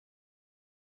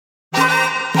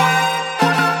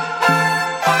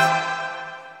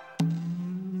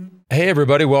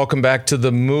everybody. Welcome back to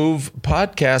the Move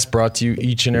podcast, brought to you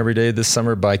each and every day this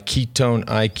summer by Ketone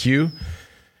IQ.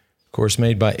 Of course,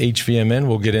 made by HVMN.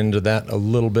 We'll get into that a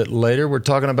little bit later. We're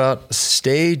talking about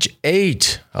Stage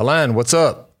 8. Alain, what's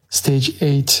up? Stage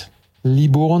 8,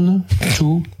 Libourne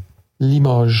to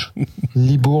Limoges.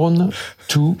 Libourne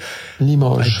to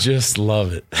Limoges. I just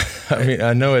love it. I mean,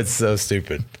 I know it's so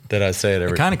stupid that I say it every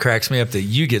time. It kind of cracks me up that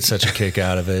you get such a kick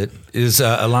out of it. Is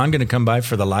Alain going to come by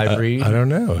for the live read? I don't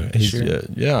know.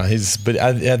 But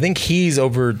I think he's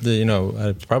over the,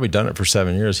 I've probably done it for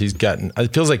 7 years.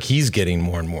 It feels like he's getting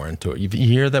more and more into it. You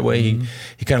hear that way? Mm-hmm.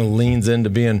 He kind of leans into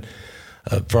being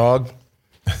a frog,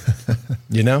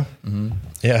 Mm-hmm.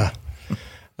 Yeah.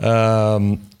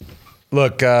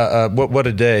 Look, what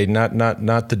a day!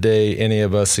 Not the day any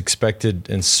of us expected,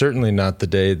 and certainly not the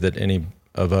day that any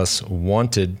of us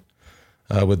wanted.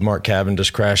 With Mark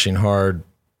Cavendish crashing hard,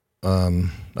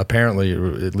 apparently,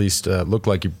 at least looked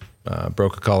like he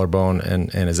broke a collarbone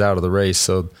and is out of the race.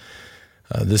 So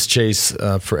this chase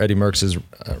for Eddie Merckx's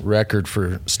record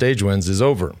for stage wins is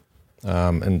over.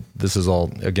 And this is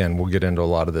all, again, we'll get into a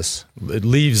lot of this. It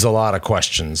leaves a lot of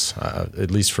questions,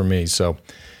 at least for me. So.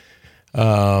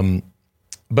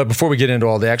 But before we get into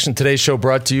all the action, today's show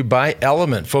brought to you by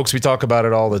Element. Folks, we talk about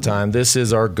it all the time. This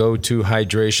is our go-to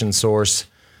hydration source,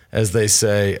 as they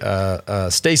say.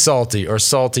 Stay salty or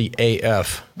salty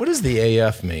AF. What does the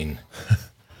AF mean?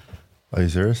 Are you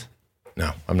serious?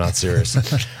 No, I'm not serious.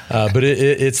 But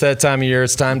it's that time of year.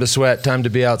 It's time to sweat, time to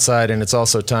be outside, and it's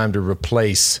also time to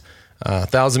replace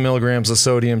 1,000 milligrams of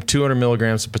sodium, 200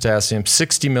 milligrams of potassium,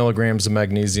 60 milligrams of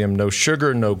magnesium, no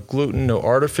sugar, no gluten, no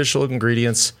artificial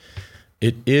ingredients.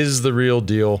 It is the real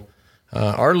deal.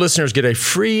 Our listeners get a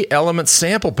free Element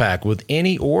sample pack with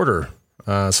any order.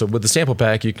 So with the sample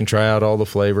pack, you can try out all the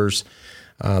flavors.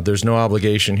 There's no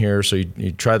obligation here. So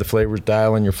you try the flavors,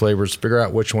 dial in your flavors, figure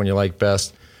out which one you like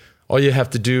best. All you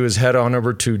have to do is head on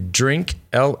over to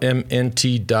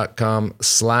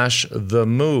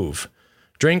drinklmnt.com/themove.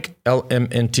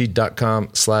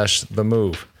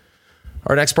 drinklmnt.com/themove.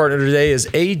 Our next partner today is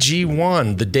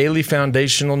AG1, the daily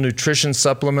foundational nutrition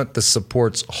supplement that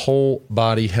supports whole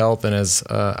body health. And as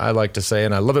I like to say,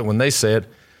 and I love it when they say it,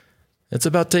 it's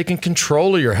about taking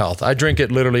control of your health. I drink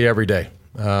it literally every day.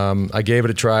 I gave it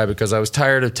a try because I was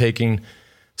tired of taking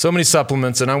so many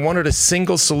supplements, and I wanted a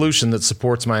single solution that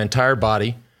supports my entire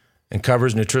body and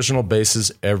covers nutritional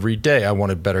bases every day. I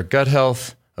wanted better gut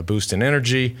health, a boost in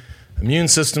energy, immune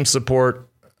system support.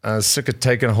 I was sick of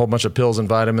taking a whole bunch of pills and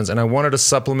vitamins, and I wanted a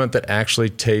supplement that actually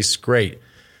tastes great.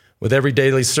 With every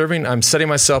daily serving, I'm setting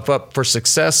myself up for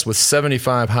success with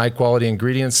 75 high-quality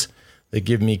ingredients that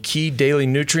give me key daily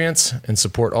nutrients and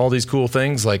support all these cool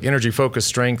things like energy, focus,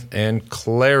 strength, and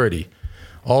clarity.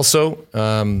 Also,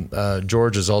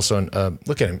 George is also,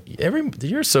 look at him.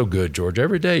 You're so good, George.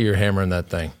 Every day you're hammering that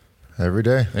thing. Every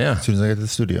day? Yeah. As soon as I get to the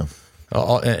studio.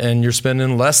 And you're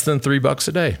spending less than $3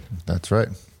 a day. That's right.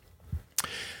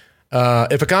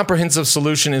 If a comprehensive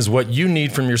solution is what you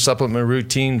need from your supplement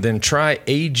routine, then try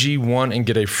AG1 and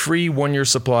get a free 1-year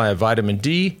supply of vitamin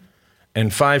D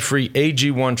and 5 free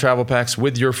AG1 travel packs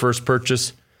with your first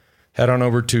purchase. Head on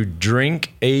over to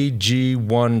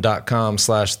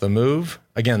drinkag1.com/themove.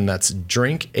 Again, that's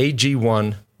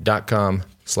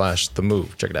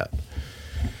drinkag1.com/themove. Check it out.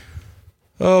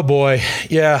 Oh boy.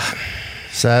 Yeah.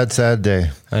 Sad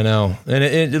day. I know. And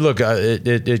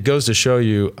it goes to show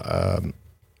you,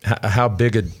 how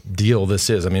big a deal this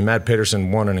is. I mean, Matt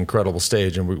Peterson won an incredible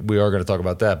stage, and we are going to talk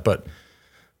about that. But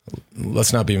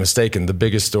let's not be mistaken. The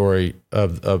biggest story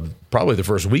of probably the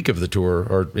first week of the tour,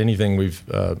 or anything we've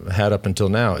had up until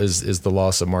now, is the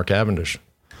loss of Mark Cavendish.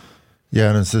 Yeah,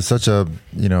 and it's just such a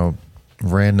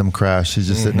random crash. He's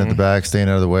just sitting at the back, staying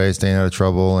out of the way, staying out of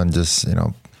trouble, and just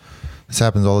this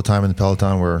happens all the time in the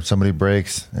peloton where somebody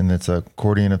breaks, and it's a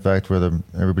accordion effect where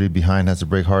everybody behind has to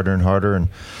break harder and harder, and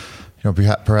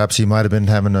perhaps he might have been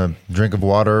having a drink of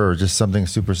water or just something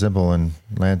super simple and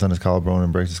lands on his collarbone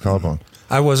and breaks his collarbone.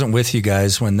 I wasn't with you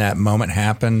guys when that moment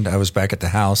happened. I was back at the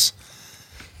house.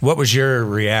 What was your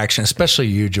reaction, especially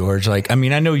you, George? I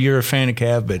know you're a fan of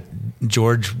Cav, but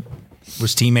George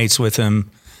was teammates with him.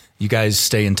 You guys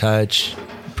stay in touch.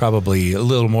 Probably a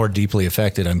little more deeply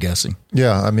affected, I'm guessing.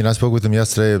 Yeah, I spoke with him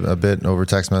yesterday a bit over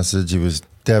text message. He was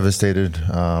devastated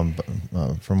from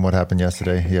what happened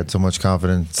yesterday. He had so much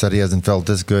confidence, said he hasn't felt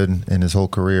this good in his whole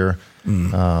career.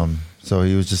 So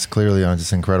he was just clearly on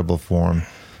just incredible form.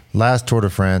 Last Tour de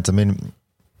France,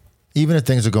 even if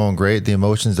things are going great, the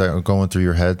emotions that are going through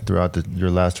your head throughout your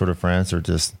last Tour de France are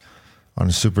just on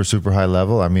a super, super high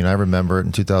level. I remember it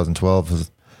in 2012.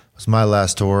 It was my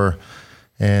last tour,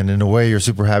 And in a way, you're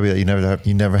super happy that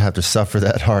you never have to suffer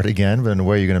that hard again. But in a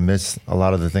way, you're going to miss a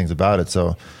lot of the things about it.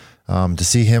 So to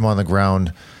see him on the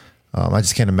ground, I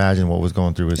just can't imagine what was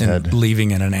going through his head.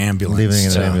 Leaving in an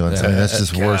ambulance. I mean, that's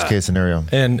just worst case scenario.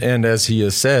 And as he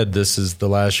has said, this is the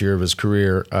last year of his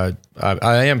career. I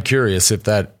am curious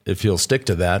if he'll stick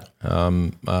to that.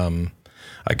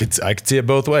 I could see it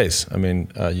both ways. I mean,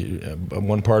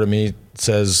 one part of me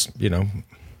says,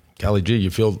 golly gee,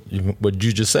 what did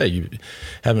you just say? You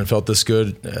haven't felt this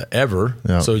good ever.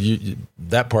 Yeah. So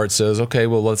that part says, okay,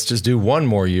 well, let's just do one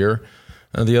more year.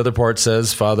 The other part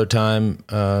says Father Time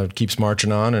keeps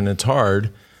marching on, and it's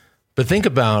hard. But think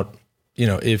about,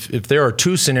 if there are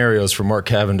two scenarios for Mark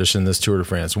Cavendish in this Tour de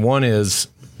France. One is,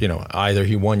 either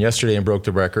he won yesterday and broke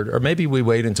the record, or maybe we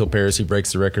wait until Paris, he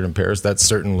breaks the record in Paris. That's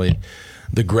certainly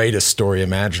the greatest story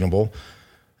imaginable.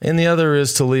 And the other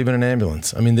is to leave in an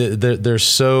ambulance. I mean, they're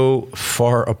so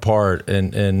far apart,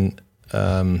 and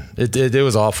it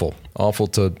was awful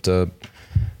to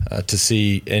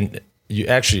see. And you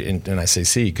actually, and I say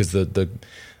see, because the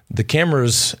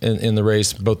cameras in the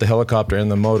race, both the helicopter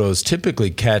and the motos,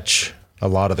 typically catch a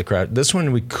lot of the crowd. This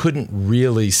one we couldn't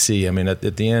really see. I mean, at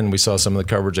the end, we saw some of the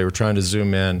coverage. They were trying to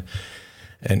zoom in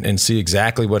and see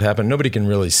exactly what happened. Nobody can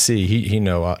really see. He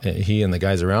and the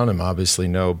guys around him obviously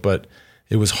know, but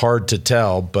it was hard to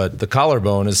tell. But the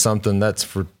collarbone is something that's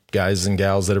for guys and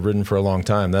gals that have ridden for a long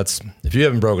time. If you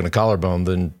haven't broken a collarbone,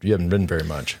 then you haven't ridden very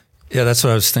much. Yeah, that's what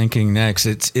I was thinking next.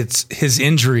 It's his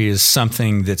injury is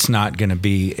something that's not going to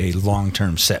be a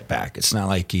long-term setback. It's not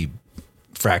like he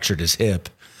fractured his hip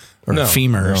or a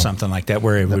femur or something like that,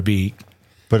 where it would be.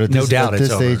 But at no doubt, at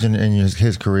this stage in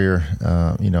his career,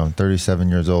 37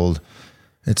 years old,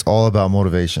 it's all about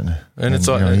motivation. And it's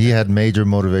he had major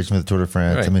motivation for the Tour de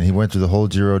France. Right. I mean, he went through the whole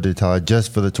Giro d'Italia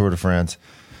just for the Tour de France.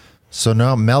 So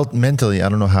now mentally, I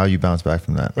don't know how you bounce back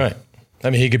from that. Right. I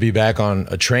mean, he could be back on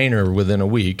a trainer within a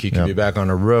week. He could be back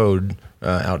on a road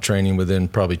out training within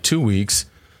probably 2 weeks.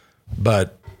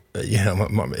 But,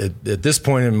 at this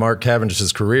point in Mark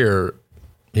Cavendish's career,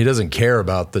 he doesn't care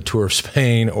about the Tour of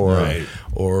Spain or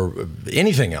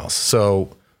anything else. So,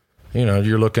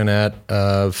 you're looking at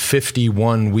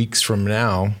 51 weeks from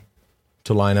now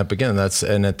to line up again.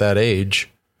 And at that age,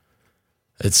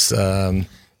 it's...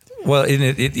 Well,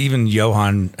 even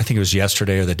Johan, I think it was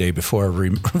yesterday or the day before,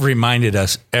 reminded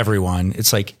everyone,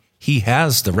 it's like he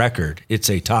has the record.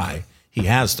 It's a tie. He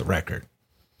has the record.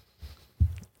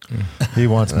 He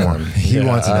wants more. He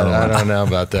wants another one. I don't know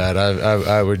about that.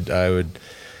 I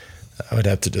would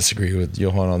have to disagree with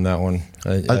Johan on that one.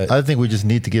 I think we just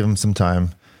need to give him some time.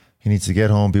 He needs to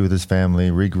get home, be with his family,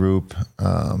 regroup,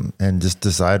 and just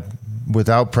decide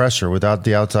without pressure, without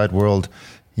the outside world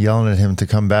yelling at him to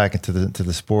come back into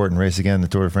the sport and race again in the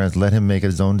Tour de France. Let him make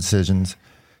his own decisions.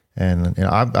 And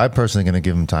I'm personally going to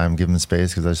give him time, give him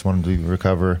space, because I just want him to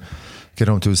recover, get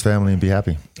home to his family, and be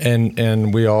happy.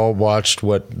 And we all watched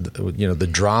the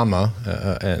drama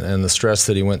and the stress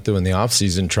that he went through in the off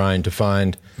season, trying to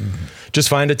find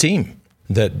a team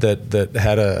that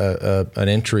had an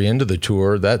entry into the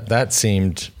Tour. That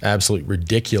seemed absolutely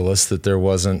ridiculous that there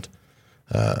wasn't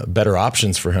better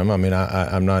options for him. I mean,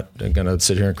 I'm not going to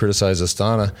sit here and criticize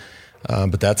Astana,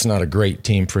 but that's not a great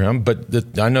team for him.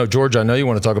 But I know, George, you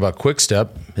want to talk about Quick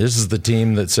Step. This is the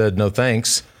team that said no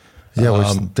thanks. Yeah,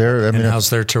 how's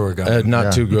their tour going?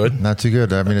 Not too good. Not too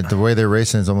good. I mean, the way they're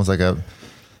racing is almost like out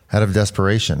of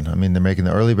desperation. I mean, they're making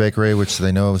the early breakaway, which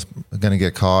they know is going to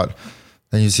get caught.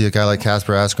 Then you see a guy like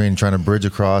Casper Asgreen trying to bridge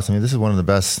across. I mean, this is one of the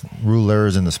best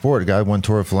rouleurs in the sport. A guy won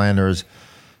Tour of Flanders.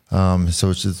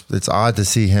 So it's odd to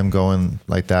see him going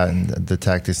like that, and the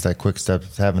tactics that Quick Step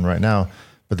is having right now,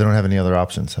 but they don't have any other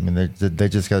options. I mean, they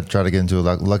just got to try to get into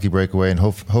a lucky breakaway and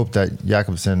hope that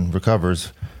Jakobsen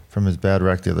recovers from his bad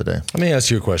wreck the other day. Let me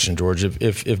ask you a question, George.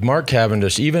 If Mark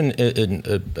Cavendish, even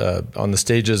on the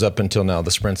stages up until now,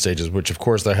 the sprint stages, which of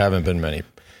course there haven't been many,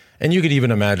 and you could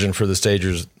even imagine for the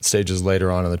stages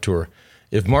later on in the Tour,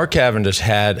 if Mark Cavendish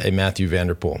had a Matthew van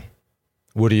der Poel,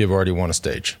 would he have already won a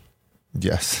stage?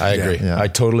 Yes. I agree. Yeah. I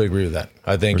totally agree with that.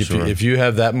 I think if you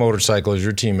have that motorcycle as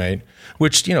your teammate,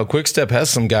 which, Quick Step has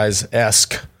some guys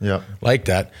like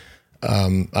that,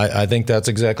 I think that's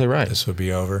exactly right. This would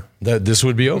be over. This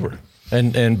would be over.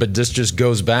 But this just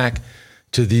goes back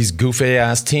to these goofy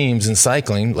ass teams in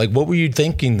cycling. Like, what were you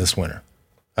thinking this winter?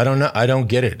 I don't know. I don't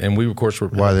get it. And we, of course, were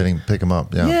why they didn't pick him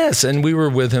up. Yeah. Yes, and we were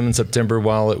with him in September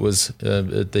while it was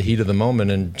at the heat of the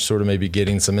moment and sort of maybe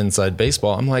getting some inside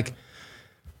baseball. I'm like,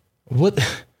 what?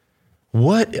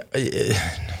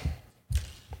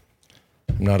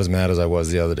 I'm not as mad as I was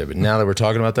the other day. But now that we're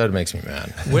talking about that, it makes me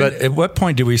mad. At what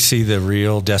point do we see the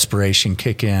real desperation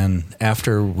kick in?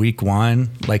 After week 1,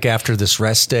 like after this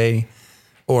rest day,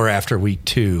 or after week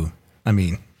 2? I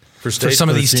mean, for some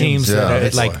of these teams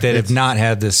that have not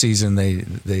had the season they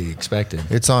expected.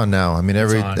 It's on now. I mean,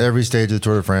 every stage of the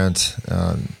Tour de France,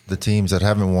 the teams that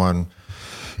haven't won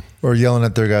are yelling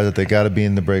at their guys that they got to be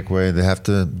in the breakaway. They have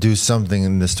to do something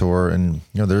in this tour, and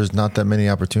there's not that many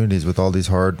opportunities with all these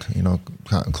hard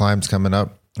climbs coming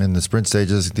up. In the sprint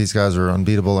stages, these guys are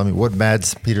unbeatable. I mean, what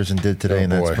Mads Peterson did today in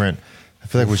that sprint, I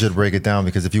feel like we should break it down,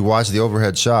 because if you watch the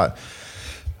overhead shot,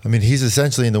 I mean, he's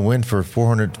essentially in the wind for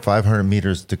 400, 500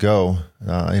 meters to go.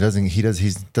 He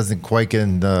doesn't quite get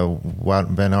in the Wout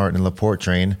van Aert and Laporte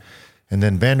train. And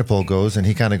then Van der Poel goes, and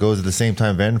he kind of goes at the same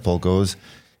time Van der Poel goes,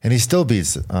 and he still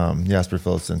beats Jasper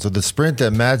Philipsen. So the sprint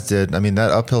that Mads did, I mean, that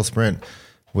uphill sprint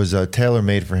was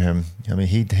tailor-made for him. I mean,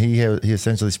 he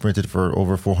essentially sprinted for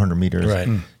over 400 meters. Right.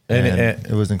 And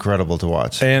it was incredible to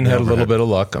watch. And had a little bit of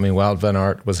luck. I mean, Wout van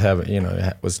Aert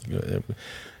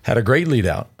had a great lead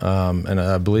out, and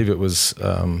I believe it was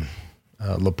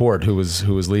Laporte who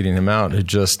was leading him out. They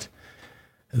just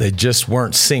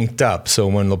weren't synced up. So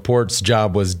when Laporte's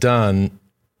job was done,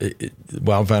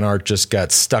 Wout van Aert just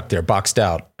got stuck there, boxed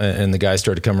out, and the guy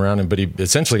started to come around him. But he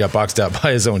essentially got boxed out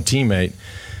by his own teammate.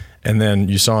 And then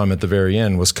you saw him at the very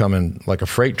end was coming like a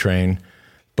freight train.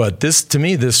 But this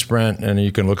sprint, and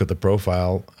you can look at the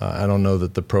profile. I don't know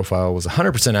that the profile was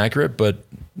 100% accurate, but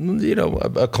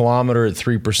a kilometer at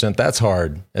 3%, that's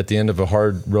hard at the end of a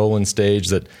hard rolling stage.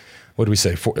 That, what do we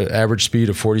say? Average speed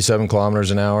of 47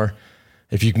 kilometers an hour.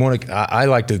 If you want to, I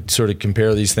like to sort of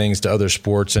compare these things to other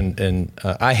sports, and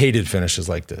I hated finishes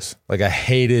like this. Like, I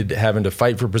hated having to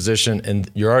fight for position,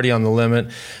 and you're already on the limit,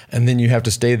 and then you have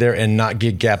to stay there and not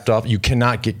get gapped off. You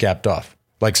cannot get gapped off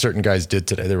like certain guys did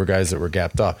today. There were guys that were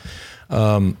gapped off.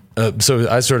 So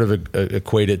I sort of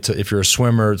equate it to, if you're a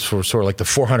swimmer, it's for sort of like the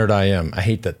 400 IM. I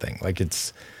hate that thing. Like,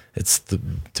 it's to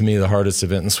me the hardest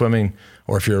event in swimming.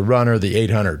 Or if you're a runner, the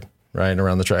 800. Right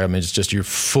around the track. I mean, it's just your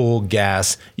full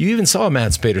gas. You even saw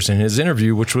Mads Pedersen in his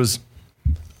interview, which was,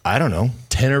 I don't know,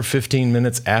 10 or 15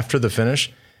 minutes after the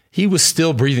finish. He was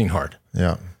still breathing hard.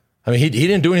 Yeah. I mean, he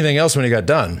didn't do anything else when he got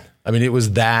done. I mean, it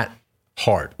was that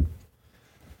hard.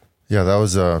 Yeah, that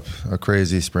was a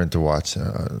crazy sprint to watch.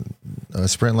 A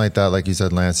sprint like that, like you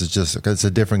said, Lance, it's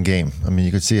a different game. I mean,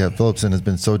 you could see how Philipsen has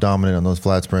been so dominant on those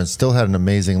flat sprints. Still had an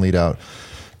amazing lead out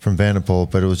from Van der Poel,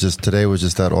 but today was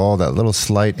just that little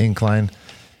slight incline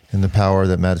in the power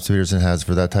that Mads Pedersen has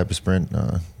for that type of sprint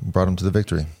brought him to the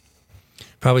victory.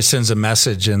 Probably sends a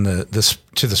message to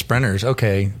the sprinters.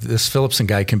 Okay, this Philipsen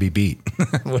guy can be beat,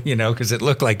 because it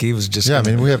looked like he was just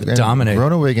we have dominate.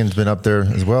 Groenewegen been up there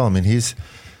as well. I mean,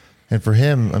 and for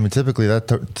him, I mean, typically that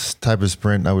type of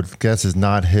sprint, I would guess, is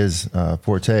not his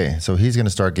forte. So he's going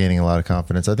to start gaining a lot of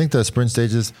confidence. I think the sprint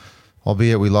stages,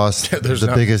 albeit we lost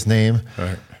the biggest name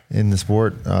in the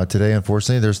sport today,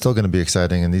 unfortunately, they're still going to be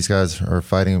exciting, and these guys are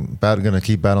going to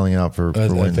keep battling out for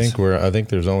wins. I think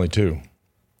there's only 2.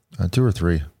 2 or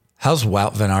 3. How's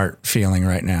Wout van Aert feeling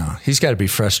right now? He's got to be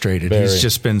frustrated. Very. He's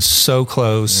just been so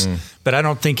close, but I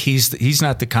don't think he's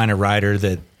not the kind of rider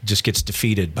that just gets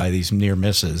defeated by these near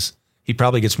misses. He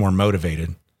probably gets more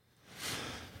motivated.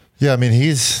 Yeah, I mean,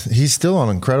 he's still on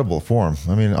incredible form.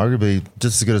 I mean, arguably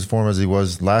just as good as form as he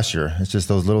was last year. It's just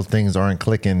those little things aren't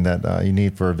clicking that you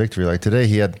need for a victory. Like today,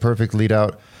 he had perfect lead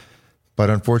out, but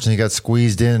unfortunately, he got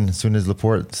squeezed in as soon as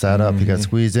Laporte sat up. He got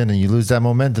squeezed in, and you lose that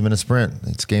momentum in a sprint.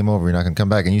 It's game over. You're not going to come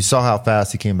back. And you saw how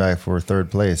fast he came back for third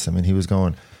place. I mean, he was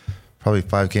going probably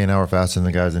 5K an hour faster than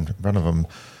the guys in front of him.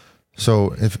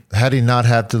 So had he not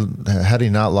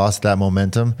lost that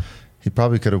momentum, he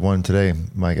probably could have won today,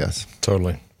 my guess.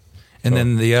 Totally. And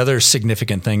then the other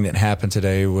significant thing that happened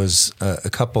today was a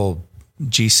couple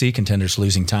GC contenders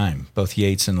losing time. Both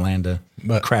Yates and Landa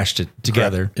crashed it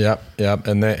together. Yep.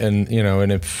 And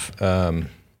if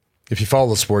you follow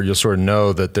the sport, you'll sort of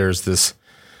know that there's this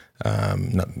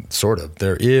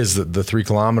there is the 3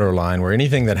 kilometer line where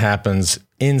anything that happens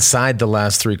inside the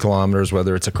last 3 kilometers,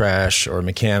 whether it's a crash or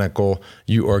mechanical,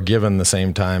 you are given the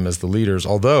same time as the leaders.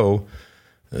 Although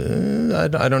I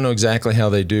don't know exactly how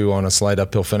they do on a slight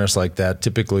uphill finish like that.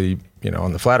 Typically,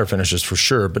 on the flatter finishes for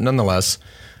sure, but nonetheless.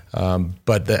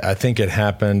 But I think it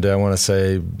happened, I want to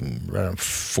say, around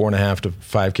 4.5 to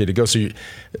 5K to go. So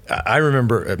I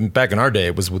remember back in our day,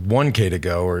 it was with 1K to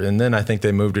go, and then I think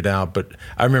they moved it out. But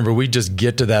I remember we just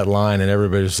get to that line, and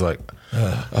everybody's like,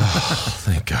 oh,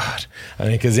 thank God. I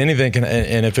mean, because anything can,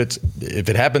 and if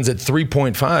it happens at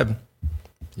 3.5,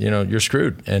 you're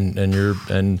screwed, and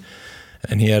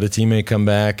he had a teammate come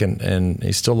back, and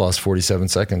he still lost 47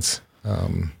 seconds.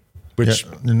 Which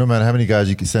no matter how many guys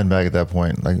you can send back at that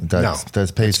point, like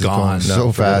that pace is gone. going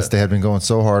so fast. They had been going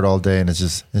so hard all day, and it's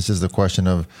just a question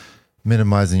of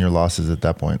minimizing your losses at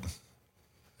that point.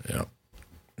 Yeah,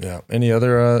 yeah. Any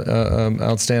other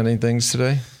outstanding things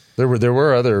today? There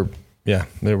were other. Yeah,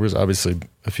 there was obviously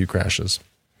a few crashes.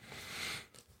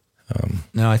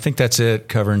 No, I think that's it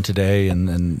covering today, and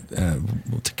then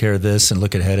we'll take care of this and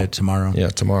look ahead at tomorrow. Yeah,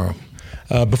 tomorrow.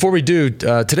 Before we do,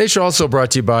 today's show also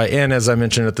brought to you by, and as I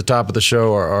mentioned at the top of the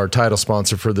show, our title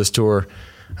sponsor for this tour,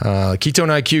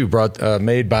 Ketone IQ,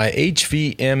 made by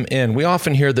HVMN. We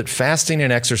often hear that fasting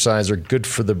and exercise are good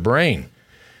for the brain.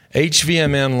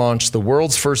 HVMN launched the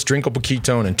world's first drinkable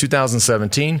ketone in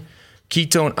 2017.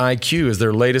 Ketone IQ is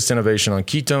their latest innovation on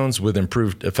ketones with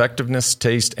improved effectiveness,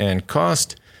 taste, and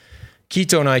cost.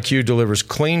 Ketone IQ delivers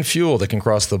clean fuel that can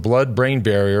cross the blood-brain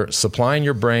barrier, supplying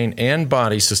your brain and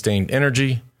body sustained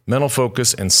energy, mental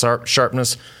focus, and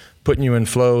sharpness, putting you in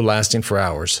flow, lasting for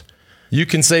hours. You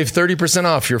can save 30%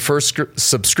 off your first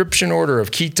subscription order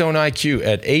of Ketone IQ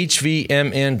at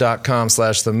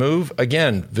hvmn.com/themove.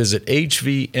 Again, visit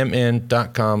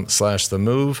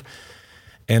hvmn.com/themove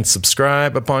and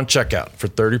subscribe upon checkout for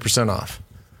 30% off.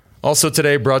 Also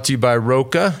today, brought to you by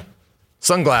Roka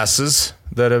sunglasses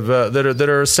that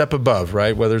are a step above,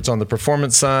 right? Whether it's on the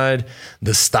performance side,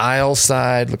 the style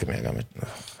side. Look at me, I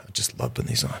just love putting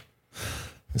these on.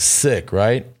 It's sick,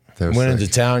 right? Went into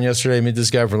town yesterday, met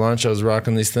this guy for lunch. I was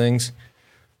rocking these things.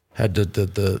 Had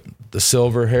the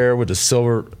silver hair with the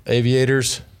silver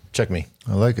aviators. Check me.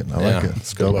 I like it. I like it.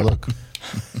 It's a dope look.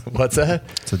 What's that?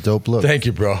 It's a dope look. Thank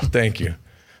you, bro. Thank you.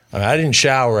 I didn't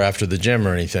shower after the gym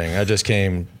or anything. I just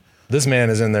came. This man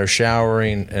is in there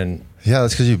showering and. Yeah,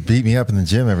 that's because you beat me up in the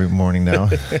gym every morning now.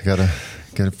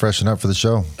 Gotta freshen up for the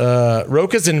show.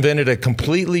 Roka's invented a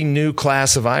completely new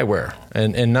class of eyewear,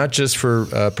 and not just for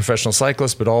professional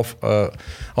cyclists, but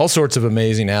all sorts of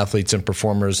amazing athletes and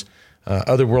performers,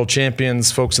 other world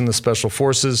champions, folks in the special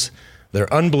forces.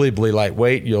 They're unbelievably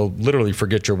lightweight. You'll literally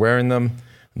forget you're wearing them.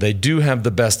 They do have the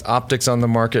best optics on the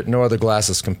market. No other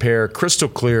glasses compare. Crystal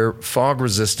clear, fog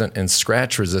resistant, and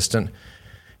scratch resistant.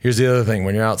 Here's the other thing.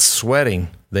 When you're out sweating,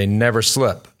 they never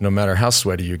slip, no matter how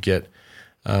sweaty you get.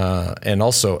 And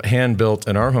also hand-built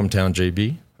in our hometown,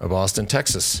 JB, of Austin,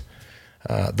 Texas.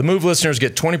 The Move listeners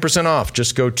get 20% off.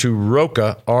 Just go to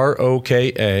Roka,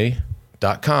 ROKA.com.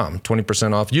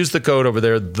 20% off. Use the code over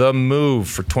there, THEMOVE,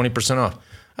 for 20% off.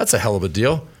 That's a hell of a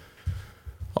deal.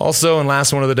 Also, and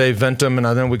last one of the day, Ventum, and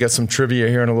I know we got some trivia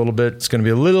here in a little bit. It's going to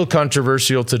be a little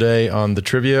controversial today on the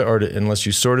trivia, unless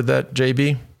you sorted that,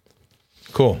 JB.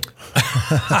 Cool.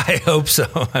 I hope so.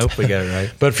 I hope we got it right.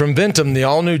 But from Ventum, the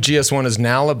all-new GS1 is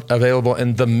now available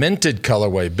in the minted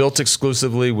colorway, built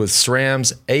exclusively with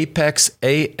SRAM's Apex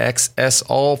AXS,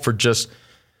 all for just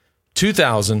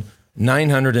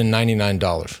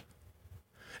 $2,999.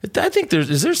 I think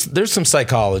there's some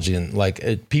psychology in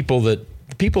like people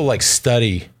like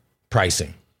study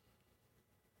pricing.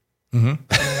 Mm-hmm.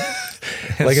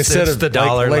 Like instead of the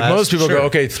dollar, like most people sure. go,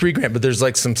 okay, $3,000, but there's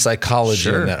like some psychology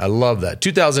in that. I love that.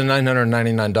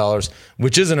 $2,999,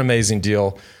 which is an amazing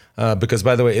deal. Because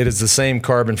by the way, it is the same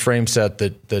carbon frame set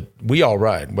that we all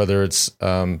ride, whether it's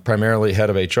primarily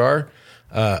head of HR,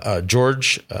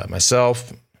 George,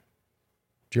 myself.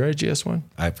 Do you ride a GS1?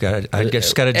 I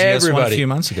just got a GS1 a few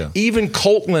months ago. Even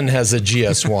Coltland has a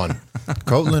GS1.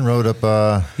 Coltland rode up.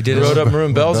 He rode up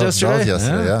Maroon Bells yesterday.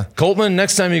 Yeah. Coltland,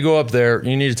 next time you go up there,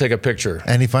 you need to take a picture.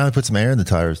 And he finally put some air in the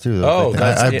tires too.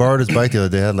 I borrowed his bike the other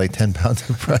day. Had like 10 pounds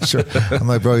of pressure. I'm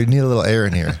like, bro, you need a little air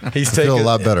in here. Feel a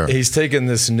lot better. He's taken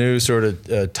this new sort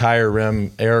of tire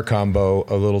rim air combo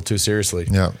a little too seriously.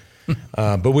 Yeah.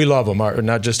 But we love them.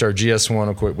 Not just our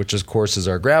GS1, which of course is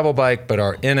our gravel bike, but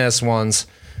our NS ones,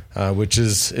 which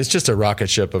it's just a rocket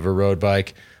ship of a road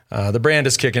bike. The brand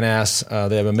is kicking ass.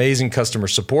 They have amazing customer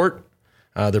support.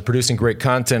 They're producing great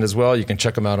content as well. You can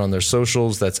check them out on their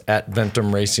socials. That's at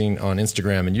Ventum Racing on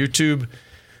Instagram and YouTube.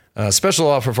 Special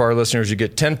offer for our listeners. You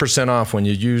get 10% off when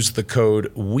you use the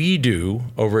code WEDO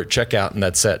over at checkout, and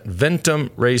that's at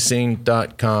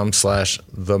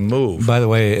ventumracing.com/themove. By the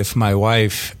way, if my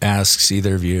wife asks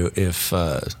either of you if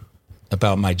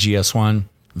about my GS1,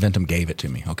 Ventum gave it to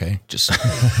me, okay? Just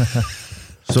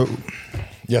So,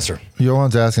 yes, sir.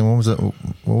 Johan's asking, what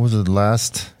was the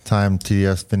last time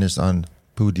TDS finished on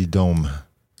Puy de Dôme?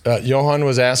 Johan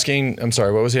was asking, I'm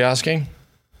sorry, what was he asking?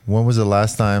 When was the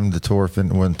last time the tour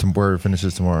where it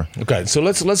finishes tomorrow? Okay, so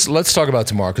let's talk about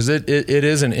tomorrow, because it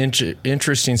is an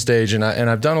interesting stage, and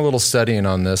I've done a little studying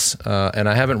on this, and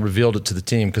I haven't revealed it to the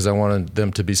team because I wanted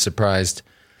them to be surprised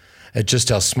at just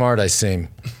how smart I seem.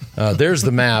 There's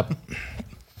the map.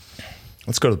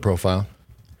 Let's go to the profile.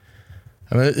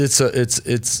 I mean, it's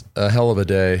a hell of a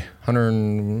day.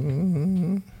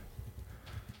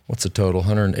 What's the total?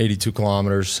 182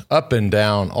 kilometers up and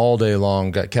down all day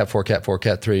long. Got Cat 4, Cat 4,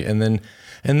 Cat 3, and then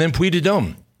Puy de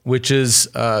Dôme, which is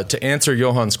to answer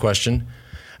Johan's question.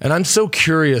 And I'm so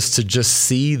curious to just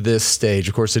see this stage.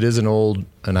 Of course, it is an old,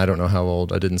 and I don't know how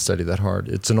old. I didn't study that hard.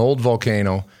 It's an old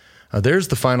volcano. There's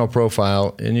the final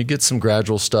profile, and you get some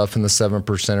gradual stuff in the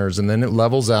 7%ers, and then it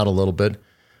levels out a little bit.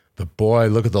 But boy,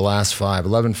 look at the last 5,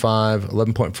 11.5,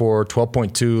 11.4,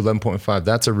 12.2, 11.5.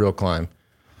 That's a real climb.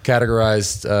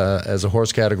 Categorized as a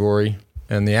horse category.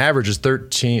 And the average is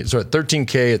 13. So at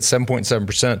 13K, it's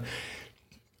 7.7%.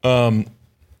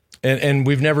 And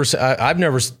we've never, I've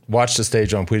never watched a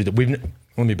stage on Puy de Dôme.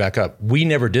 Let me back up. We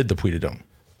never did the Puy de Dôme.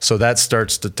 So that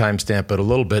starts to timestamp it a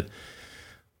little bit.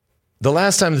 The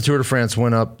last time the Tour de France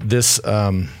went up, this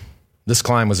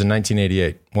climb was in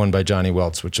 1988, won by Johnny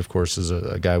Welts, which of course is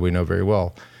a guy we know very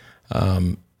well.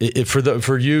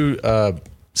 For you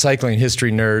cycling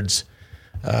history nerds,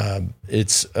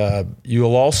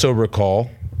 you'll also recall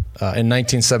in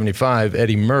 1975,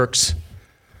 Eddie Merckx.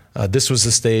 This was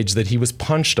the stage that he was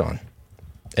punched on,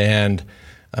 and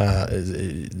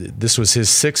this was his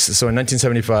sixth. So in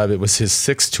 1975, it was his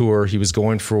sixth tour. He was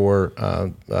going for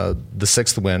the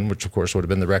sixth win, which of course would have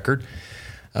been the record,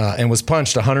 and was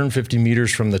punched 150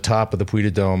 meters from the top of the Puy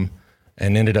de Dôme,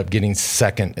 and ended up getting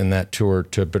second in that tour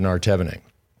to Bernard Thévenet.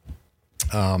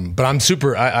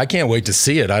 But I can't wait to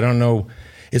see it. I don't know.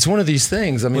 It's one of these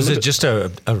things. I mean, was it just a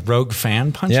rogue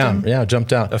fan punched him? Yeah,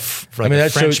 jumped out. A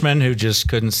Frenchman who just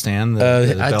couldn't stand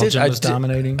the Belgian was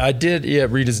dominating? I did,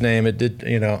 read his name. It did,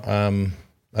 I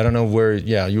don't know where,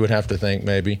 you would have to think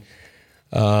maybe.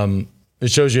 It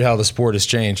shows you how the sport has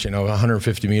changed.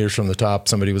 150 meters from the top,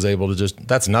 somebody was able to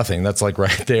that's nothing. That's like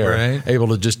right there. Right. Able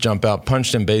to just jump out,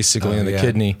 punched him basically in the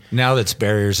kidney. Now that's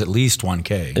barriers at least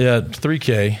 1K. Yeah,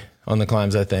 3K on the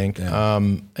climbs, I think. Yeah.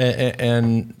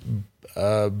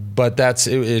 But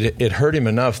it hurt him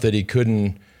enough that he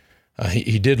couldn't.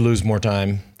 He did lose more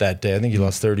time that day. I think he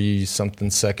lost 30-something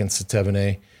seconds to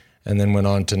Thévenet, and then went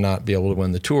on to not be able to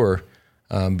win the Tour.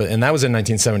 And that was in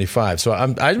 1975. So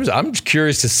I'm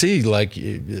curious to see like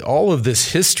all of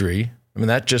this history. I mean,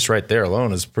 that just right there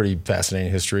alone is pretty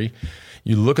fascinating history.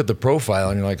 You look at the profile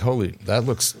and you're like, holy, that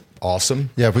looks awesome.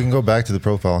 Yeah, if we can go back to the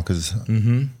profile, because I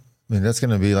mean that's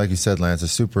going to be, like you said, Lance, a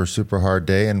super, super hard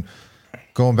day. And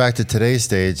going back to today's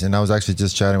stage, and I was actually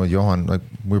just chatting with Johan, like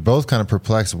we're both kind of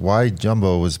perplexed why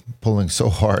Jumbo was pulling so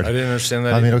hard. I didn't understand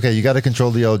that. I mean, okay, you got to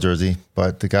control the yellow jersey,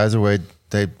 but the guys are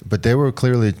they were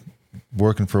clearly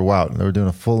working for Wout. They were doing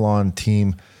a full-on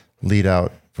team lead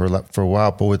out for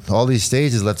Wout. But with all these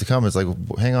stages left to come, it's like,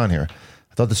 hang on here.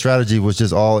 I thought the strategy was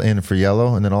just all in for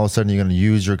yellow, and then all of a sudden you're going to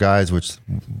use your guys, which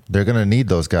they're going to need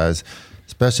those guys,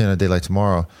 especially on a day like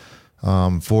tomorrow.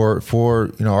 For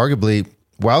arguably,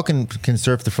 Wout can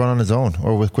surf the front on his own,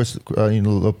 or with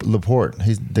Laporte.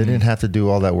 They didn't have to do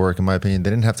all that work, in my opinion. They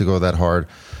didn't have to go that hard.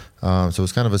 So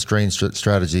it's kind of a strange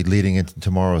strategy leading into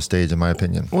tomorrow's stage, in my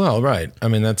opinion. Well, right. I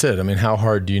mean, that's it. I mean, how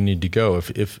hard do you need to go?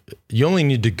 If you only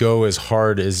need to go as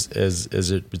hard as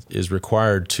it is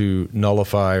required to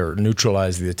nullify or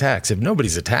neutralize the attacks. If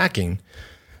nobody's attacking,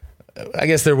 I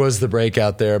guess there was the break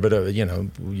out there, but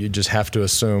you just have to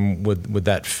assume with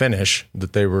that finish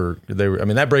that they were. I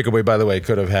mean, that breakaway, by the way,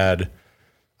 could have had,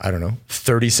 I don't know,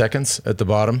 30 seconds at the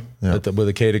bottom with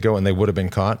a K to go, and they would have been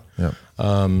caught. Yep.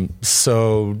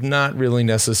 So not really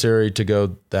necessary to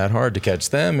go that hard to catch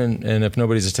them, and if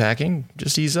nobody's attacking,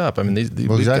 just ease up. I mean,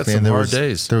 we've got some hard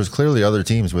days. There was clearly other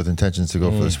teams with intentions to go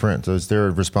for the sprint, so it's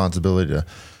their responsibility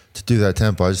to do that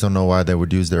tempo. I just don't know why they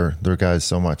would use their guys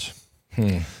so much.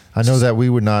 I know that we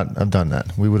would not have done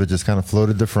that. We would have just kind of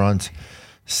floated the front,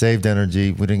 saved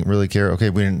energy. We didn't really care. Okay,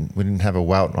 we didn't have a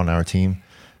Wout on our team.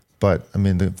 But, I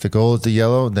mean, if the goal is the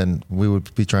yellow, then we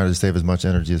would be trying to save as much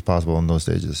energy as possible on those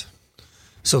stages.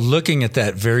 So looking at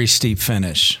that very steep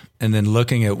finish, and then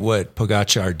looking at what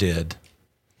Pogačar did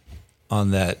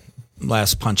on that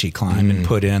last punchy climb and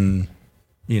put in,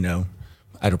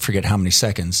 I don't forget how many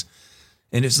seconds.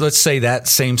 And let's say that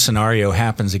same scenario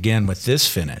happens again with this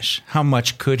finish. How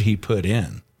much could he put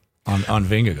in on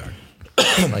Vingegaard?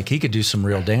 Like, he could do some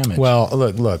real damage. Well,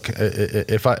 look,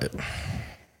 if I'm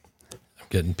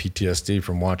getting PTSD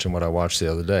from watching what I watched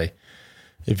the other day.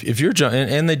 If you're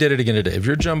and they did it again today. If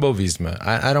you're Jumbo Visma,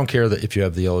 I don't care that if you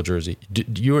have the yellow jersey.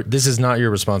 This is not your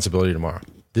responsibility tomorrow.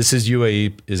 This is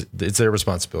UAE. It's their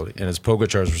responsibility, and it's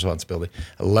Pogačar's responsibility.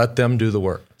 Let them do the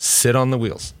work. Sit on the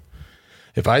wheels.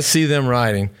 If I see them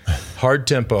riding hard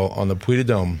tempo on the Puy de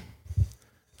Dôme,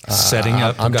 setting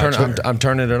up. I'm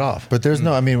turning it off. But there's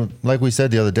no, I mean, like we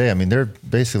said the other day, I mean, they're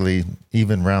basically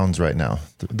even rounds right now,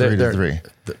 3-3.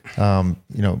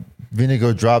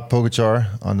 Vinigo dropped Pogacar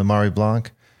on the Mare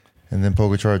Blanc, and then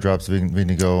Pogacar drops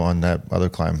Vinigo on that other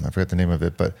climb. I forget the name of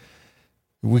it, but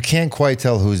we can't quite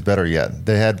tell who's better yet.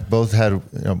 They both had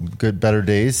better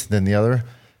days than the other.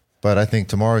 But I think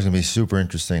tomorrow's going to be super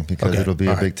interesting because it'll be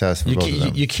a big test for both of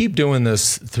them. You keep doing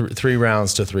this 3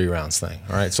 rounds to 3 rounds thing.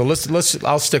 All right. So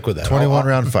I'll stick with that. 21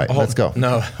 round fight. Let's go.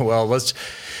 No, well,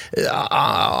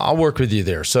 I'll work with you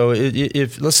there. So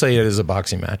if let's say it is a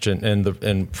boxing match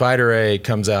and fighter A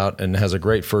comes out and has a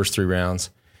great first 3 rounds,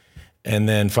 and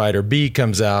then fighter B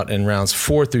comes out and rounds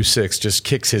 4 through 6 just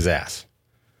kicks his ass.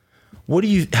 How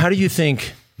do you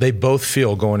think they both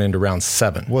feel going into round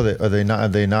 7? Well, are they not? I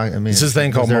mean, this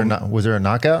thing called was there a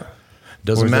knockout?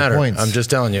 Doesn't matter. I'm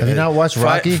just telling you. Have you not watched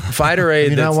Rocky? Fighter A.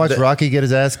 Have you not watched Rocky get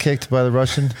his ass kicked by the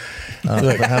Russian?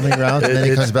 For how many rounds? And then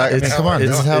he comes back. I mean, come on.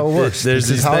 This is how it works.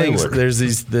 There's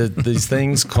these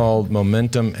things called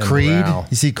momentum and Creed. morale.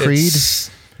 You see Creed?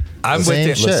 I'm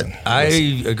with you. Listen, I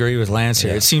agree with Lance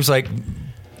here. It seems like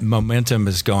momentum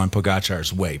is going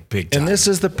Pogacar's way big time. And this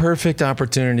is the perfect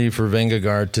opportunity for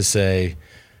Vingegaard to say,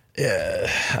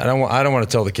 I don't want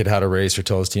to tell the kid how to race or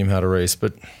tell his team how to race,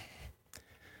 but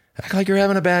act like you're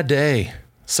having a bad day.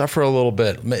 Suffer a little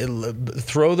bit.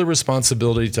 Throw the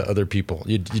responsibility to other people.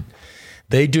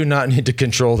 They do not need to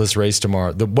control this race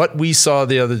tomorrow. What we saw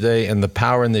the other day and the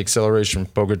power and the acceleration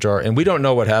from Pogacar, and we don't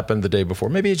know what happened the day before.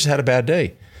 Maybe he just had a bad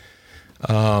day.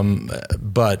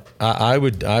 But I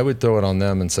would throw it on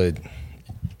them and say,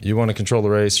 you want to control the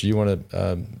race, you want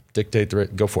to dictate the race,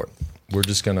 go for it. We're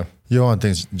just going to. Johan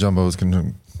thinks Jumbo's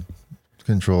can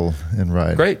control and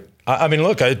ride. Great. I mean,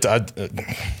 look, at the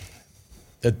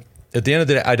end of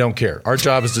the day, I don't care. Our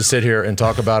job is to sit here and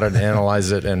talk about it and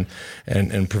analyze it and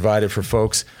provide it for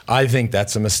folks. I think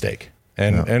that's a mistake,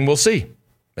 and we'll see.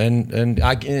 And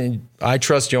I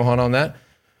trust Johan on that.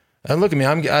 And look at me,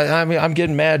 I'm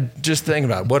getting mad just thinking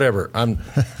about it. Whatever. I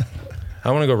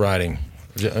want to go riding.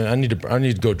 I need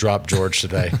to go drop George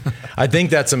today. I think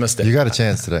that's a mistake. You got a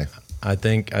chance today. I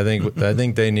think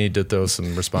they need to throw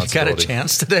some responsibility. You got a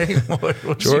chance today?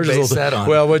 What George you base that on?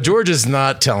 Well, what George is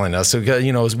not telling us,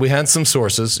 we had some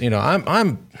sources. Dude,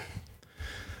 I'm.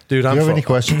 Do you have any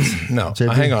questions? No,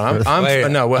 JP? hang on.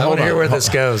 I want to hear where this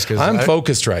goes because I'm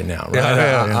focused right now.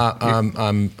 Right?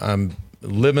 I'm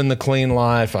living the clean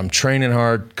life. I'm training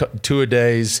hard, 2 a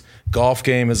days. Golf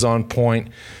game is on point.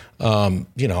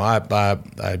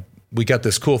 We got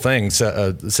this cool thing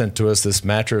sent to us, this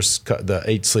mattress, the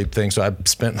 8 sleep thing. So I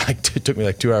spent it took me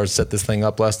 2 hours to set this thing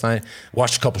up last night.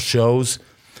 Watched a couple shows.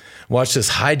 Watched this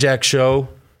hijack show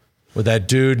with that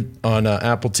dude on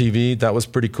Apple TV. That was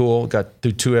pretty cool. Got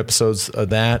through 2 episodes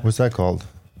of that. What's that called?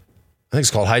 I think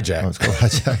it's called Hijack. Oh, it's called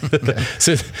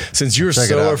Hijack. Since you're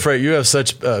so afraid, you have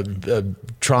such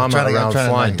trauma around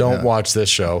flying. Don't watch this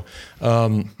show.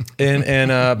 But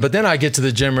then I get to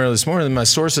the gym early this morning, and my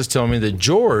sources tell me that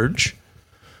George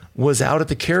was out at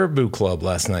the Caribou Club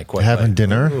last night, having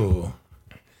dinner. Ooh.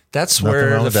 That's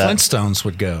where the Flintstones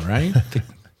would go, right?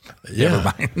 Never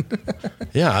mind.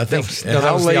 Yeah, I think.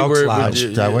 How late were I went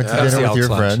to dinner with your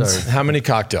friends. Sorry. How many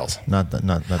cocktails? Not.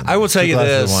 I will tell you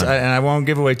this, and I won't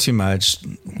give away too much,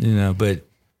 but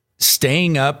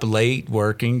staying up late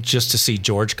working just to see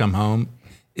George come home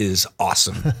is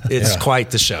awesome. It's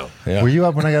quite the show. Yeah. Were you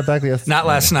up when I got back yesterday? Not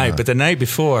last night, but the night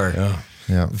before.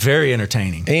 Yeah. Very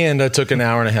entertaining. And I took an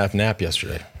 1.5-hour nap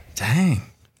yesterday. Dang.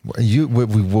 What?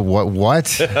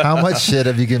 How much shit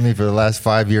have you given me for the last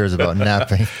 5 years about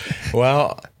napping?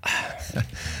 Well,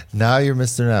 now you're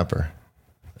Mr. Napper.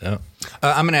 Yeah.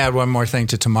 I'm going to add one more thing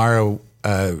to tomorrow.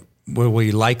 Will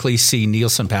we likely see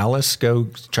Nielsen Palace go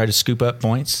try to scoop up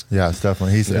points? Yes,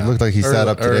 definitely. It looked like he sat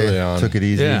up today, took it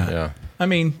easy. Yeah. I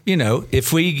mean, I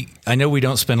know we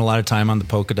don't spend a lot of time on the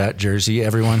polka dot jersey.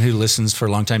 Everyone who listens for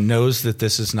a long time knows that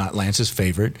this is not Lance's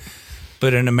favorite,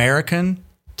 but an American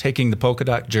taking the polka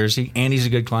dot jersey, and he's a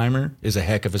good climber, is a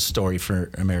heck of a story for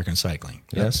American cycling.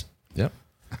 Yes? Yep.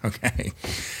 Okay.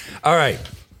 All right.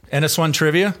 NS1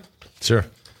 trivia. Sure.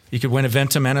 You could win a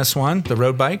Ventum NS1, the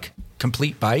road bike,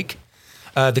 complete bike.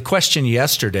 The question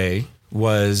yesterday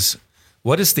was,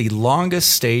 what is the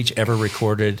longest stage ever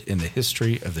recorded in the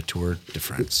history of the Tour de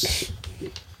France?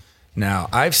 Now,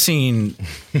 I've seen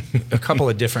a couple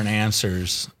of different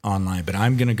answers online, but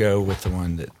I'm going to go with the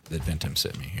one that Ventum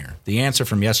sent me here. The answer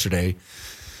from yesterday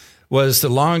was the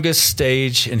longest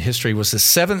stage in history was the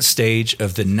 7th stage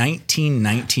of the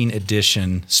 1919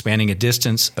 edition, spanning a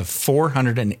distance of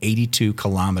 482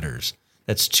 kilometers.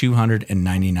 That's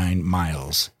 299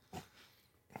 miles.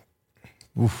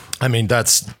 I mean,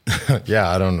 that's, yeah,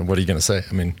 I don't know. What are you going to say?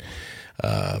 I mean,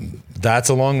 that's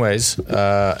a long ways.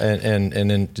 And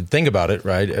then to think about it,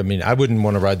 right? I mean, I wouldn't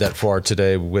want to ride that far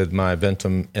today with my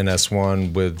Ventum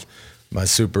NS1 with my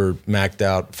super maxed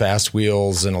out fast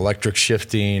wheels and electric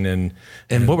shifting and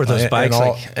what were those bikes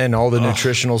and all the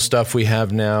nutritional stuff we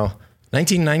have now.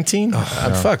 1919?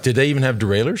 Fuck, did they even have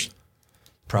derailleurs?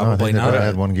 Probably no, not. They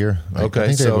had one gear. Okay, I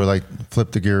think they were like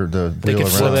flip the gear, the wheel could around.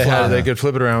 flip They could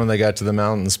flip it around when they got to the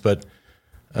mountains, but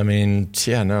I mean,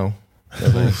 yeah, no.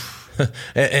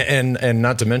 and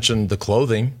not to mention the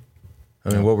clothing. I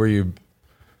mean, what were you?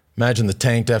 Imagine the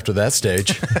tanked after that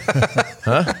stage,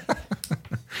 huh?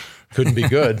 Couldn't be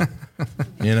good,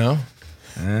 you know.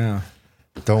 Yeah.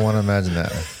 Don't want to imagine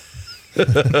that.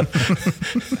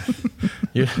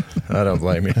 I don't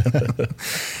blame you.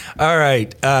 All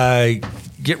right.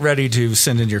 Get ready to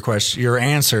send in your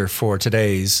answer for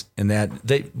today's. And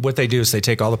what they do is they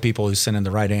take all the people who send in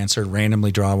the right answer,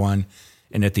 randomly draw one,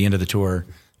 and at the end of the tour,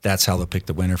 that's how they'll pick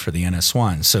the winner for the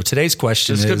NS1. So today's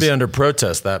question This could be under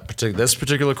protest. This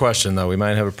particular question, though, we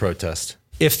might have a protest.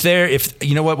 If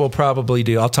you know what we'll probably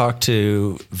do, I'll talk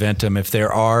to Ventum. If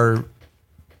there are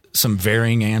some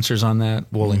varying answers on that,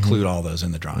 we'll include all those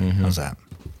in the drawing. How's that?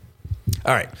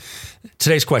 All right.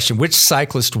 Today's question: which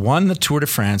cyclist won the Tour de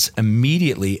France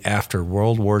immediately after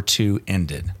World War II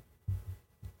ended?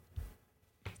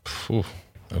 Ooh,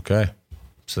 okay.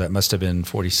 So that must have been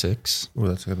 46. Oh,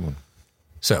 that's a good one.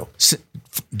 So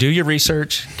do your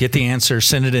research, get the answer,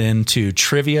 send it in to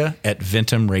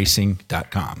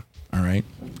trivia@ventumracing.com. All right.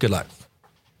 Good luck.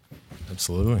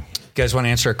 Absolutely. You guys want to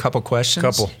answer a couple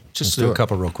questions? Just do a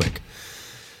couple real quick.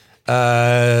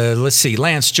 Let's see.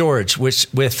 Lance, George,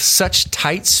 with such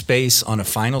tight space on a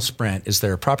final sprint, is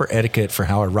there a proper etiquette for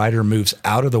how a rider moves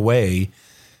out of the way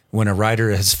when a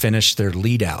rider has finished their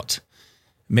lead out?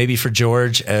 Maybe for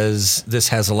George, as this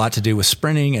has a lot to do with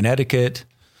sprinting and etiquette,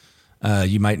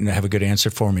 you might have a good answer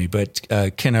for me. But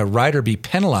can a rider be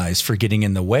penalized for getting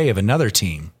in the way of another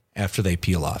team after they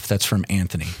peel off? That's from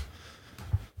Anthony.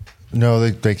 No,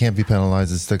 they can't be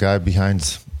penalized. It's the guy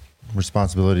behind's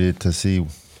responsibility to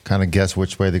kind of guess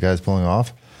which way the guy's pulling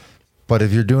off. But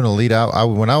if you're doing a lead out,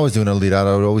 when I was doing a lead out,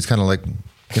 I would always kind of like,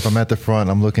 if I'm at the front,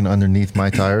 I'm looking underneath my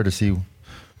tire to see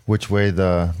which way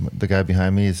the guy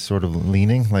behind me is sort of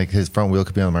leaning. Like his front wheel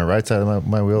could be on my right side of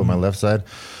my wheel, or my left side.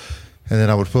 And then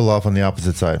I would pull off on the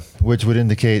opposite side, which would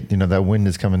indicate, that wind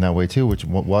is coming that way too, which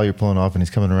while you're pulling off and he's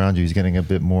coming around you, he's getting a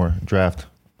bit more draft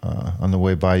on the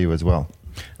way by you as well.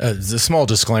 A small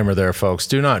disclaimer there, folks.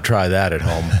 Do not try that at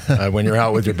home when you're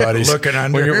out with your buddies. Looking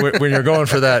under. When you're going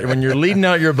for that, when you're leading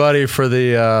out your buddy for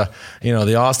the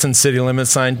the Austin city limit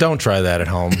sign, don't try that at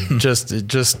home.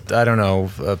 just I don't know,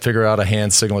 figure out a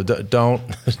hand signal. Don't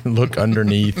look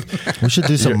underneath. We should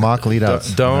do some mock lead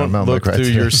outs. Don't look through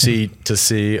your seat to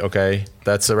see. Okay,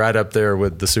 that's right up there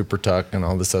with the super tuck and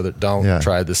all this other. Don't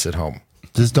try this at home.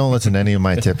 Just don't listen to any of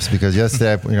my tips, because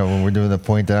yesterday, when we're doing the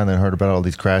point down, I heard about all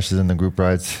these crashes in the group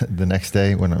rides the next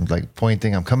day when I'm like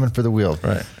pointing, I'm coming for the wheel.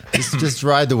 Right. Just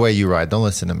ride the way you ride. Don't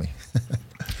listen to me.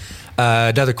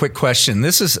 Another quick question.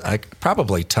 This is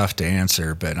probably tough to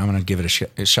answer, but I'm going to give it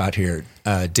a shot here.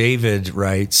 David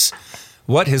writes,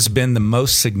 what has been the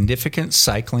most significant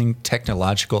cycling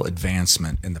technological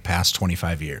advancement in the past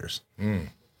 25 years?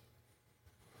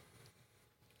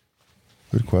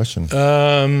 Good question.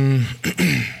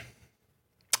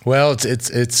 Well, it's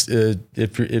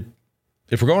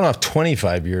if we're going off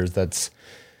 25 years, that's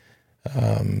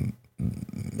I'd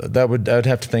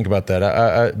have to think about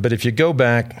that. But if you go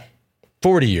back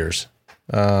 40 years,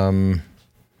 you'd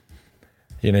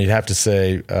have to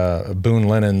say Boone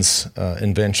Lennon's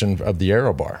invention of the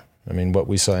aero bar. I mean, what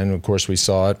we saw, and of course we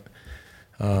saw it.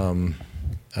 Boone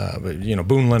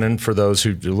Lennon, for those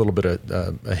who do a little bit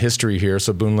of a history here.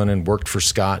 So Boone Lennon worked for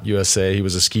Scott USA. He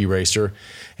was a ski racer,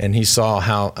 and he saw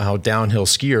how downhill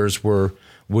skiers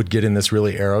would get in this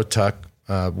really aero tuck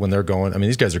when they're going. I mean,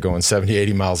 these guys are going 70,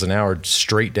 80 miles an hour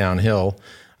straight downhill.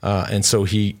 And so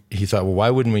he thought, well, why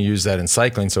wouldn't we use that in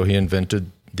cycling? So he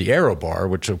invented the aero bar,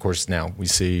 which of course now we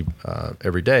see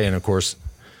every day. And of course,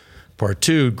 part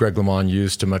two, Greg LeMond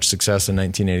used to much success in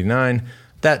 1989.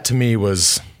 That to me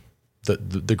was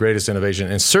the greatest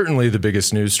innovation, and certainly the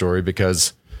biggest news story,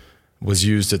 because it was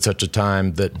used at such a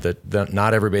time that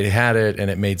not everybody had it, and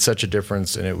it made such a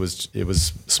difference, and it was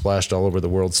splashed all over the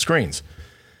world's screens.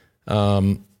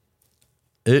 Boy,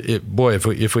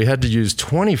 if we had to use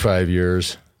 25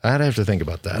 years, I'd have to think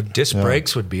about that. Disc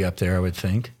brakes would be up there, I would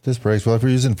think. Disc brakes. Well, if we're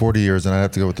using 40 years, then I'd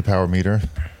have to go with the power meter.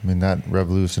 I mean, that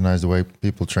revolutionized the way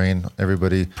people train.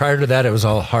 Everybody. Prior to that, it was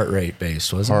all heart rate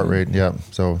based, wasn't it? Heart rate, yeah.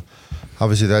 So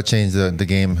obviously that changed the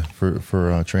game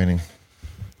for training.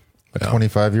 But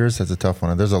 25 years, that's a tough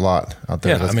one. There's a lot out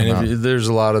there. Yeah, I mean, there's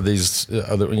a lot of these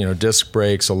other, disc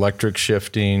brakes, electric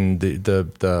shifting,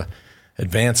 the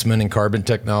advancement in carbon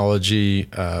technology,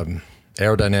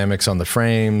 aerodynamics on the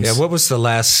frames. Yeah, what was the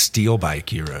last steel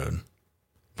bike you rode?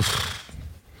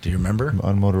 Do you remember?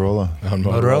 On Motorola. On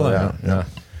Motorola, yeah.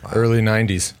 Wow. Early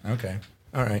 90s. Okay.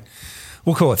 All right.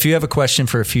 Well, cool. If you have a question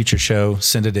for a future show,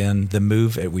 send it in,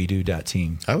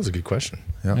 themove@wedo.team. That was a good question.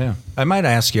 Yeah. I might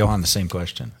ask Johan the same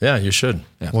question. Yeah, you should.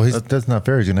 Yeah. Well, that's not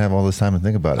fair. He's going to have all this time to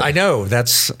think about it. I know. He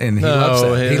loves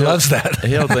that. He loves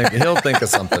that. He'll think of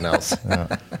something else.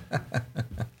 Yeah.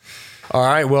 All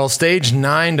right. Well, stage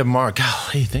 9 tomorrow.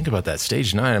 Golly, think about that.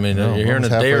 Stage 9. I mean, you're here in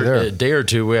a day or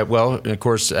two. Of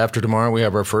course, after tomorrow, we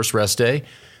have our first rest day.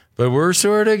 But we're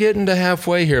sort of getting to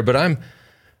halfway here. But I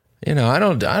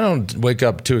don't wake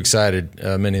up too excited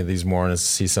many of these mornings to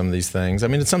see some of these things. I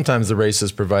mean, sometimes the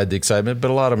races provide the excitement,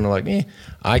 but a lot of them are like,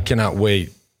 I cannot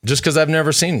wait. Just because I've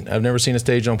never seen a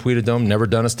stage on Puy de Dôme, never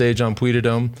done a stage on Puy de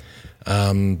Dôme.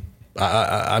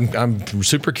 I'm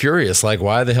super curious. Like,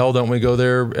 why the hell don't we go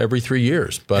there every 3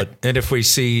 years? And if we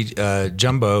see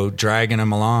Jumbo dragging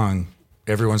them along,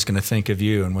 everyone's going to think of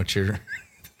you and what you're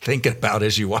thinking about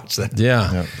as you watch that.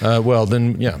 Yeah.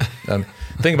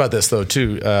 Think about this though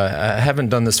too. I haven't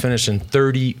done this finish in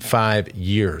 35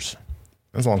 years.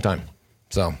 That's a long time.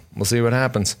 So we'll see what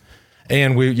happens.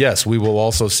 And we will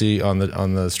also see on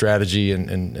the strategy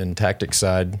and tactics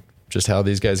side just how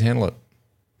these guys handle it.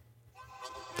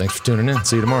 Thanks for tuning in.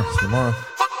 See you tomorrow.